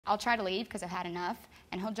I'll try to leave because I've had enough,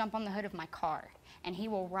 and he'll jump on the hood of my car, and he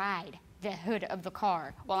will ride the hood of the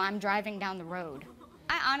car while I'm driving down the road.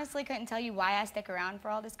 I honestly couldn't tell you why I stick around for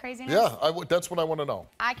all this craziness. Yeah, that's what I want to know.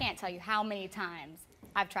 I can't tell you how many times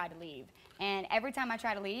I've tried to leave. And every time I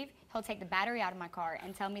try to leave, he'll take the battery out of my car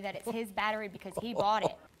and tell me that it's his battery because he bought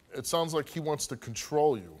it. It sounds like he wants to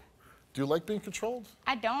control you. Do you like being controlled?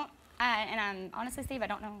 I don't, honestly, Steve, I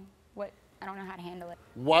don't know how to handle it.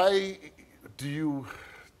 Why do you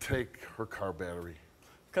take her car battery?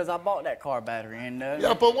 Because I bought that car battery, and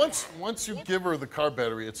yeah, but once you give her the car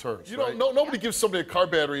battery, it's hers. You don't. Nobody gives somebody a car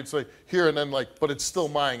battery and say here, and then like, but it's still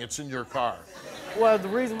mine. It's in your car. Well, the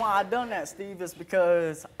reason why I done that, Steve, is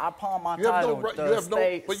because I pawned my title. But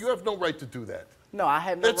you have no right to do that. No, I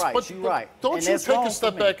have no rights. You're right. Don't you take a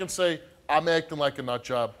step back and say I'm acting like a nut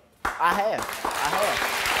job? I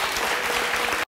have.